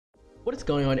What is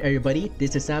going on, everybody?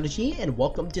 This is Sandoji and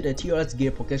welcome to the TOS gear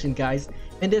progression, guys.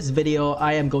 In this video,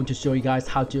 I am going to show you guys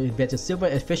how to invest your silver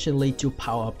efficiently to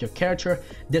power up your character.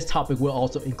 This topic will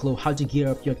also include how to gear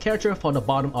up your character from the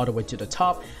bottom all the way to the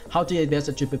top, how to invest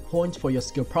attribute points for your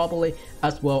skill properly,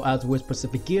 as well as which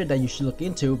specific gear that you should look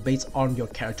into based on your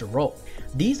character role.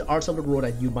 These are some of the roles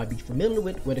that you might be familiar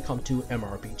with when it comes to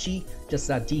MMORPG,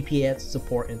 just as DPS,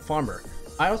 support, and farmer.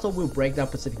 I also will break down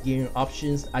specific gearing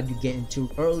options as you get into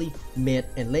early, mid,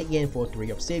 and late game for 3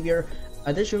 of Savior.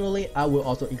 Additionally, I will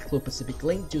also include specific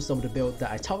link to some of the builds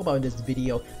that I talk about in this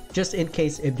video, just in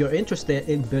case if you're interested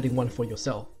in building one for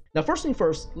yourself. Now, first thing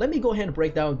first, let me go ahead and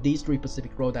break down these 3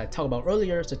 specific roles that I talked about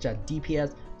earlier, such as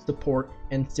DPS, support,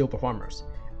 and silver farmers.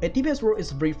 A DPS role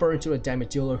is referring to a damage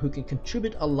dealer who can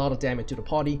contribute a lot of damage to the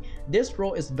party. This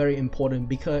role is very important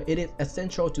because it is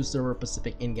essential to server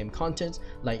specific in-game content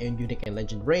like in unique and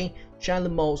legend raid,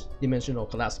 challenge modes, dimensional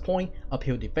collapse point,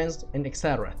 uphill defense, and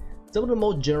etc. Some of the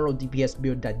most general DPS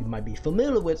builds that you might be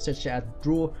familiar with, such as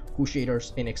Druid,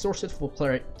 Crusaders, and Exorcist for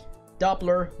Cleric,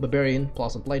 Doppler, Barbarian,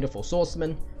 Blossom Blader for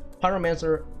Swordsman,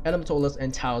 Pyromancer, Elementalist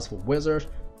and Taos for Wizards,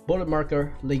 Bullet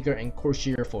Marker, Leaguer, and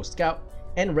Courtier for Scout,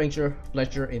 and Ranger,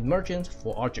 Fletcher, and Merchant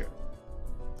for Archer.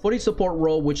 For the support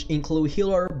role, which include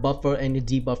healer, buffer, and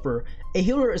debuffer, a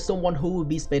healer is someone who will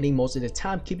be spending most of the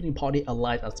time keeping the party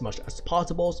alive as much as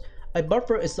possible. A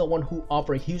buffer is someone who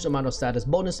offers a huge amount of status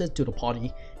bonuses to the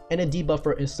party, and a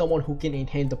debuffer is someone who can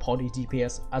enhance the party's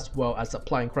DPS as well as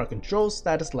applying crowd control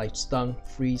status like stun,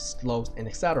 freeze, slows, and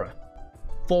etc.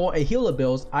 For a healer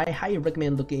build, I highly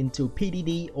recommend looking into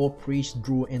PDD or Priest,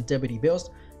 Druid, and Deputy builds.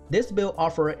 This build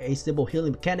offers a simple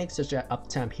healing mechanic such as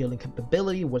uptime healing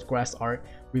capability with grass art,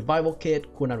 revival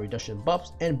kit, cooldown reduction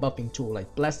buffs, and buffing tools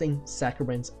like blessing,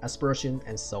 sacraments, aspersion,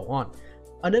 and so on.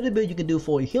 Another build you can do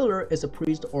for a healer is a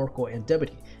priest, oracle, and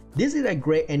deputy. This is a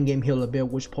great endgame healer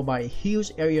build which provides a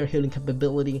huge area healing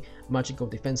capability, magical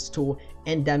defense tool,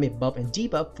 and damage buff and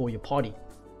debuff for your party.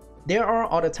 There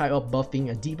are other type of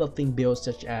buffing and debuffing builds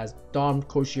such as Dom,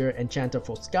 Courtier, Enchanter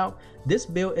for Scout. This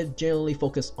build is generally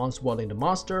focused on swelling the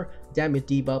monster, damage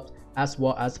debuffs, as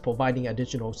well as providing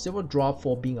additional silver drop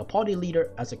for being a party leader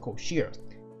as a Courtier.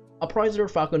 Appraiser,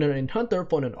 Falconer, and Hunter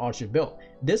for an Archer build.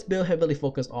 This build heavily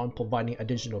focused on providing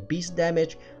additional beast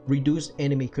damage, reduce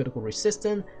enemy critical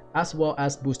resistance, as well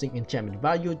as boosting enchantment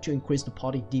value to increase the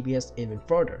party DPS even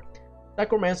further.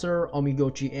 Psychomancer,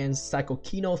 Omigochi, and Psycho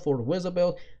Kino for the Wizard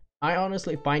build. I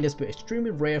honestly find this build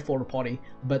extremely rare for the party,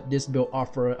 but this build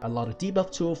offers a lot of debuff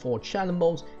tools for challenge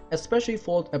modes, especially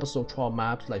for episode 12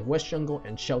 maps like West Jungle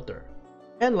and Shelter.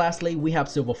 And lastly, we have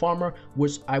Silver Farmer,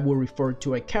 which I will refer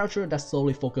to a character that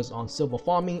solely focuses on silver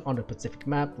farming on the Pacific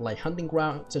map like Hunting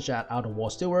Ground such as Outer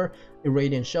Wall Sewer,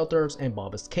 Irradiant Shelters, and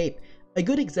Bob's Cape. A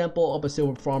good example of a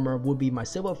silver farmer would be my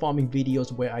silver farming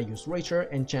videos where I use Ranger,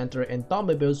 Enchanter, and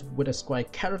Dharma builds with a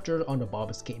squad character on the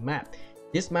Bob's Cape map.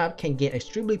 This map can get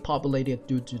extremely populated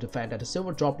due to the fact that the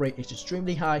silver drop rate is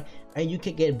extremely high and you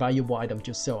can get valuable items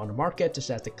to sell on the market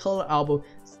such as the Color Album,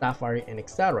 Sapphire, and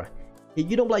etc.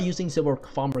 If you don't like using silver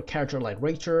farmer character like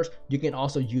Rangers, you can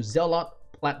also use Zealot,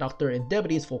 Plat Doctor, and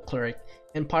Deputies for Cleric,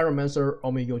 and Pyromancer,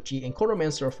 Omiyochi, and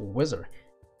Quartermancer for Wizard.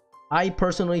 I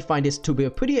personally find this to be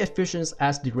pretty efficient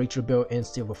as the Ranger build in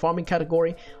silver farming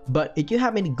category, but if you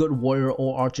have any good warrior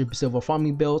or archer silver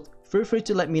farming builds, feel free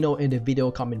to let me know in the video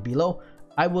comment below.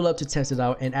 I would love to test it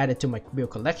out and add it to my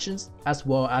build collections, as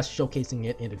well as showcasing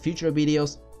it in the future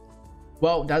videos.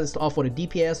 Well, that is all for the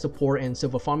DPS, support, and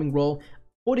silver farming role.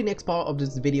 For the next part of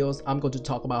this videos, I'm going to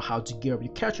talk about how to gear up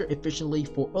your character efficiently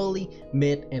for early,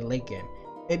 mid, and late game.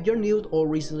 If you're new or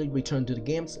recently returned to the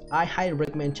games, I highly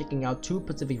recommend checking out 2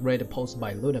 specific Reddit posts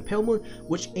by Lud and Pelmoon,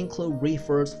 which include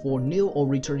refers for new or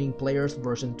returning players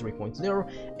version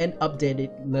 3.0 and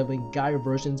updated leveling guide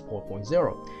versions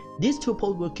 4.0. These 2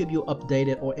 posts will keep you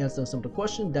updated or answer some of the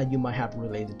questions that you might have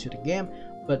related to the game,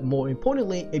 but more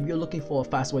importantly, if you're looking for a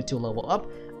fast way to level up,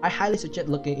 I highly suggest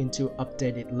looking into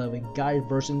updated leveling guide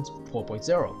versions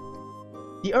 4.0.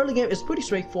 The early game is pretty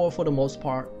straightforward for the most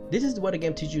part. This is where the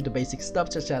game teaches you the basic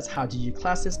stuff such as how to use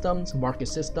class systems, market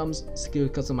systems, skill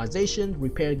customization,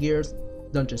 repair gears,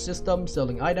 dungeon systems,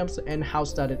 selling items, and how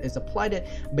status is applied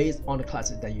based on the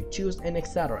classes that you choose, and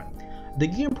etc. The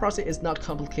gearing process is not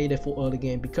complicated for early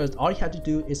game because all you have to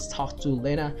do is talk to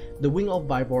Lena, the Wing of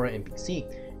Vibora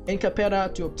NPC. and compare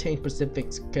that to obtain specific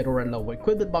Kedora level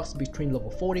equipment box between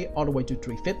level 40 all the way to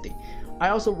 350. I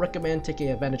also recommend taking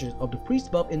advantage of the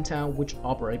priest buff in town which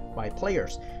operate by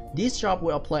players. This shop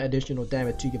will apply additional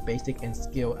damage to your basic and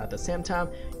skill at the same time.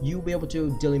 You'll be able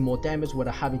to deal more damage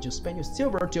without having to spend your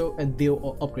silver to unveil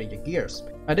or upgrade your gears.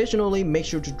 Additionally, make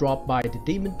sure to drop by the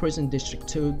Demon Prison District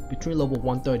 2 between level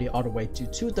 130 all the way to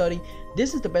 230.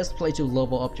 This is the best place to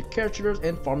level up your characters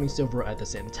and farming silver at the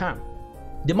same time.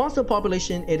 The monster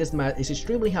population in this map is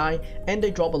extremely high and they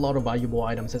drop a lot of valuable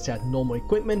items such as normal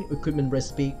equipment, equipment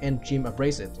recipe, and gym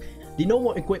abrasives. The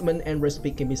normal equipment and recipe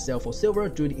can be sold for silver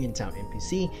through the in-town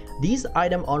NPC. These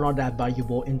items are not that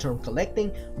valuable in terms of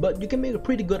collecting, but you can make a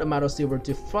pretty good amount of silver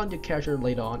to fund your character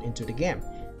later on into the game.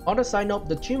 On the side note,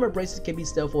 the gym abrasives can be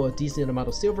sold for a decent amount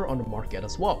of silver on the market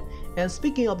as well. And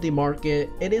speaking of the market,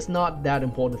 it is not that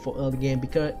important for early game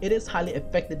because it is highly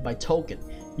affected by token.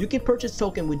 You can purchase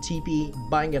token with TP,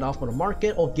 buying it off on the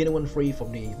market, or getting one free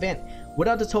from the event.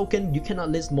 Without the token, you cannot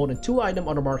list more than 2 items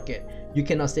on the market. You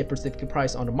cannot set specific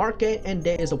price on the market, and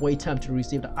there is a wait time to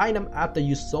receive the item after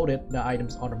you sold the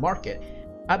items on the market.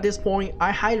 At this point,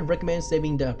 I highly recommend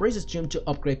saving the abrasive gem to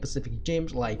upgrade specific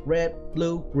gems like red,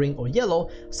 blue, green, or yellow,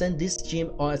 since these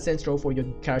gems are essential for your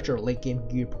character late game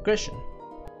gear progression.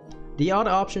 The other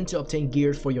option to obtain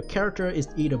gears for your character is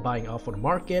either buying off from the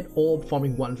market or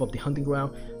farming one from the hunting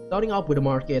ground. Starting off with the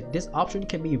market, this option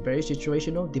can be very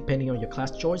situational depending on your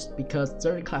class choice because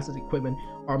certain classes equipment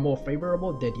are more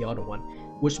favorable than the other one,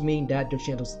 which means that your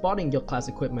chance of spotting your class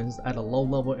equipment at a low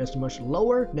level is much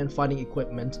lower than finding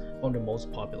equipment on the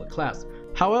most popular class.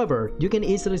 However, you can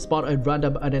easily spot a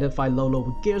random identified low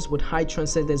level gears with high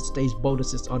transcendence stage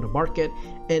bonuses on the market,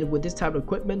 and with this type of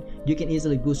equipment, you can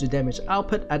easily boost your damage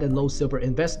output at a low silver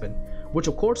investment, which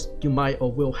of course, you might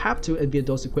or will have to unveil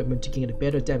those equipment to gain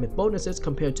better damage bonuses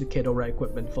compared to Kedora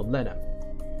equipment from Lena.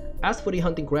 As for the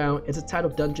hunting ground, it's a type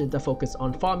of dungeon that focuses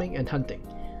on farming and hunting.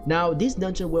 Now, this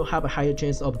dungeon will have a higher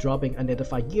chance of dropping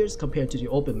identified gears compared to the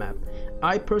open map.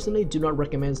 I personally do not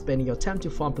recommend spending your time to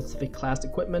farm specific class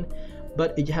equipment,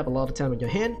 but if you have a lot of time on your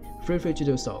hand, feel free to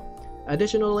do so.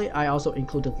 Additionally, I also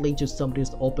included a link to some of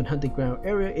this open hunting ground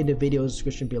area in the video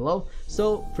description below,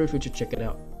 so feel free to check it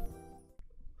out.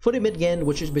 For the mid game,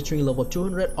 which is between level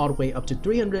 200 all the way up to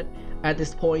 300, at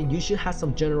this point you should have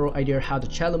some general idea how the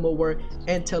challenge will work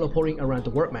and teleporting around the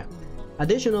world map.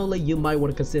 Additionally, you might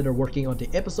want to consider working on the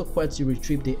episode quest to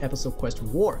retrieve the episode quest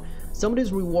reward. Some of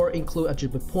these rewards include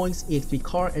attribute points, EXP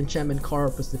card, enchantment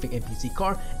card, specific NPC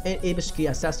card, and image key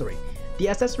accessory. The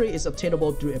accessory is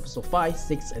obtainable through episode 5,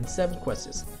 6, and 7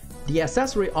 quests. The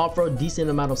accessory offers a decent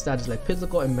amount of status like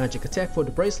physical and magic attack for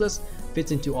the bracelets,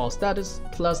 fits into all status,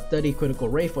 plus 30 critical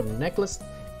rate for the necklace,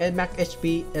 and max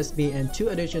HP, SP, and 2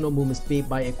 additional movement speed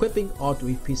by equipping all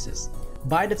 3 pieces.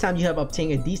 By the time you have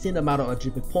obtained a decent amount of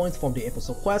attribute points from the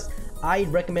episode quest, I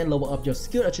recommend level up your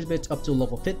skill attributes up to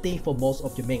level 50 for most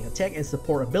of your main attack and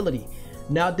support ability.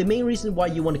 Now, the main reason why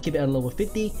you want to keep it at level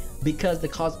 50 because the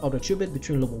cost of the attribute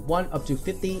between level 1 up to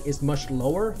 50 is much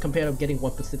lower compared to getting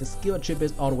one specific skill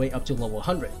attribute all the way up to level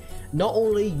 100. Not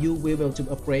only you will be able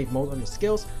to upgrade most of your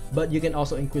skills, but you can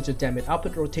also increase your damage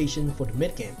output rotation for the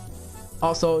mid game.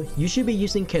 Also, you should be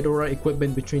using Kedora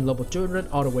equipment between level 200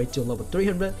 all the way to level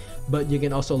 300, but you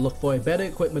can also look for a better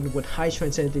equipment with high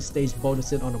transcendence stage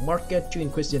bonuses on the market to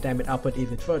increase your damage output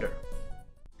even further.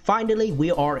 Finally,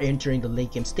 we are entering the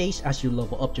late game stage as you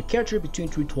level up your character between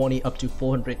 320 up to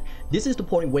 400. This is the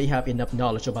point where you have enough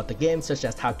knowledge about the game, such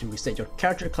as how to reset your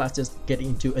character classes, get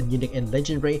into a unique and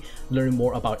legendary, learn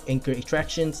more about anchor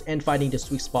extractions, and finding the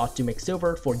sweet spot to make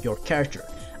silver for your character.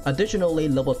 Additionally,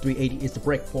 level 380 is the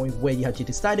breakpoint where you have to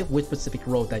decide which specific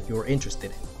role that you're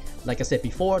interested in. Like I said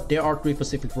before, there are 3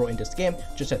 specific roles in this game,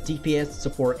 such as DPS,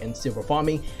 support, and silver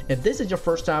farming. If this is your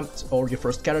first time or your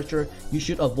first character, you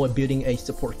should avoid building a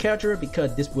support character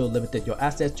because this will limit your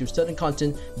access to certain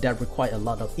content that require a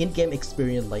lot of in-game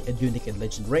experience like a unique and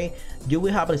legendary. You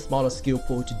will have a smaller skill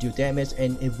pool to do damage,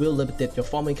 and it will limit your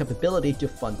farming capability to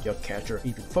fund your character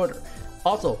even further.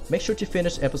 Also, make sure to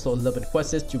finish episode 11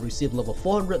 quests to receive level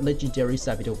 400 legendary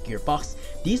Savido gear box.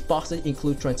 These boxes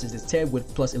include Transcendence 10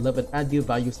 with plus 11 anvil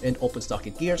values and open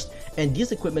socket gears, and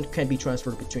this equipment can be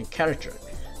transferred between characters.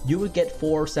 You will get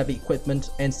 4 Savvy equipment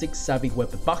and 6 Savvy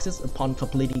weapon boxes upon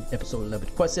completing episode 11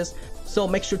 quests, so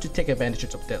make sure to take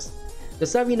advantage of this. The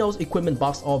Savvy Nose equipment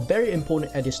box are very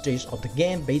important at this stage of the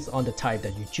game based on the type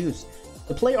that you choose.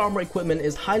 The plate armor equipment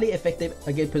is highly effective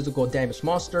against physical damage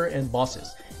monsters and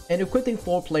bosses, and equipping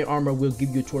 4 plate armor will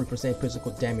give you 20%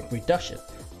 physical damage reduction.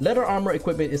 Leather armor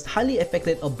equipment is highly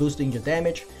effective at boosting your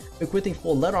damage. Equipping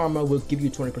 4 leather armor will give you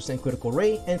 20% critical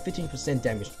rate and 15%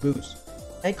 damage boost.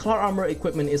 And Cloud Armor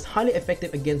equipment is highly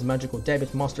effective against magical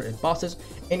damage monsters and bosses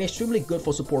and extremely good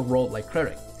for support role like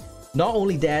Cleric. Not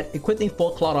only that, equipping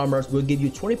 4 Cloud Armors will give you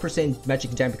 20%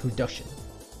 magic damage reduction.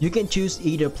 You can choose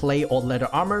either plate or leather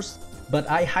armors, but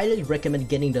I highly recommend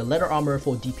getting the leather armor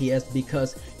for DPS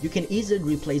because you can easily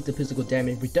replace the physical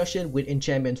damage reduction with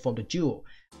enchantment from the jewel.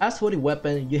 As for the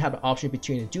weapon, you have an option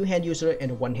between a 2-hand user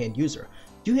and a 1-hand user.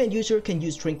 2-hand user can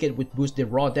use trinket which boosts their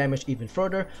raw damage even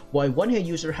further, while 1-hand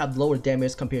user have lower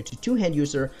damage compared to 2-hand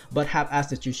user but have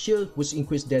access to shield which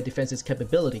increase their defense's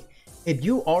capability. If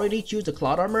you already choose the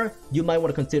Cloud Armor, you might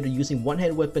want to consider using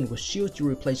 1-hand weapon with shield to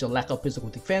replace your lack of physical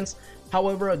defense.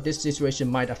 However, this situation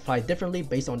might apply differently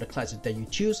based on the classes that you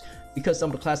choose, because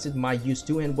some of the classes might use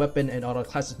 2-hand weapon and other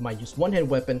classes might use 1-hand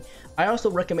weapon. I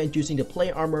also recommend using the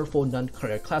plate armor for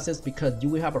non-cleric classes because you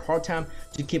will have a hard time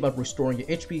to keep up restoring your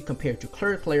HP compared to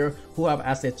cleric player who have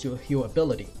access to heal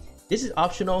ability. This is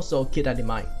optional, so keep that in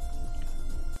mind.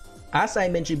 As I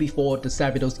mentioned before, the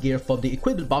Savidos gear from the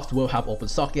equipment box will have open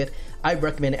socket. I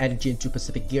recommend adding gem to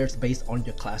specific gears based on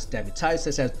your class damage type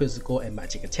such as physical and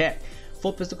magic attack.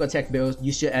 For physical attack builds,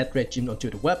 you should add red gem onto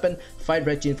the weapon, 5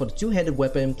 red gem for the 2-handed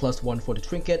weapon plus 1 for the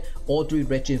trinket, or 3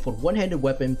 red gem for the 1-handed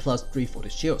weapon plus 3 for the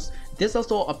shields. This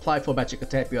also applies for magic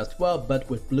attack build as well, but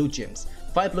with blue gems.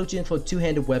 5 blue gems for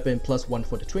 2-handed weapon plus 1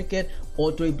 for the trinket,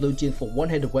 or 3 blue gems for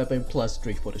 1-handed weapon plus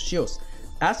 3 for the shields.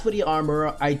 As for the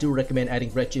armor, I do recommend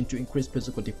adding red gem to increase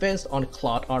physical defense on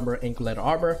Cloud Armor and leather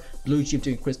armor, blue gem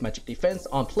to increase magic defense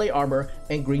on plate armor,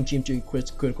 and green gem to increase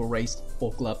critical rates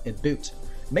for glove and boot.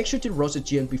 Make sure to roast the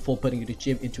gem before putting the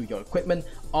gem into your equipment,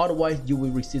 otherwise you will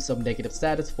receive some negative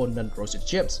status for non-roasted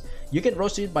gems. You can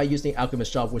roast it by using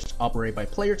Alchemist Shop which operate by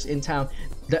players in town.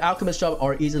 The Alchemist Shop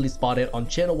are easily spotted on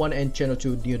Channel 1 and Channel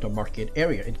 2 near the market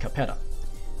area in Capetta.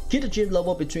 Keep the gem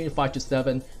level between 5 to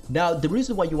 7. Now the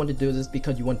reason why you want to do this is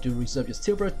because you want to reserve your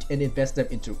silver and invest them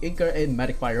into Inker and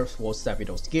Magic Fire for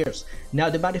Savidos gears. Now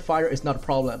the Magic Fire is not a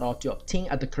problem at all to obtain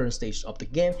at the current stage of the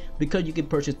game because you can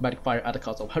purchase Magic Fire at the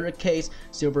cost of 100k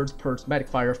silver per Magic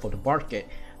Fire for the market.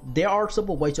 There are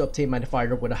several ways to obtain Magic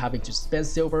Fire without having to spend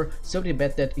silver. Some of the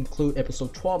methods include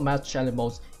episode 12 match challenge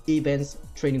modes, events,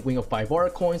 trading wing of 5 Aura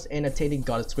coins, and attaining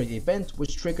Goddess Grade events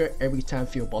which trigger every time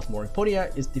Field Boss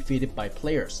Moripodia is defeated by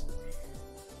players.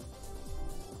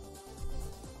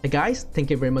 Hey guys,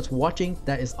 thank you very much for watching.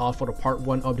 That is all for the part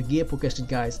 1 of the gear progression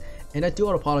guys, and I do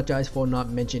apologize for not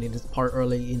mentioning this part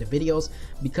early in the videos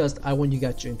because I want you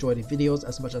guys to enjoy the videos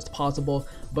as much as possible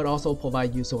but also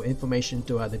provide useful information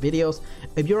throughout the videos.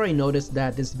 If you already noticed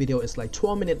that this video is like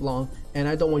 12 minutes long and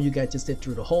I don't want you guys to sit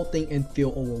through the whole thing and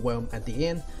feel overwhelmed at the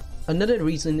end. Another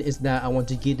reason is that I want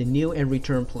to give the new and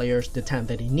return players the time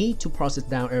that they need to process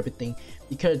down everything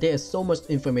because there is so much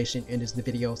information in these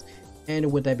videos.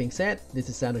 And with that being said, this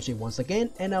is Sandwich once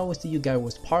again, and I will see you guys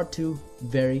with part 2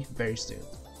 very soon.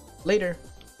 Later!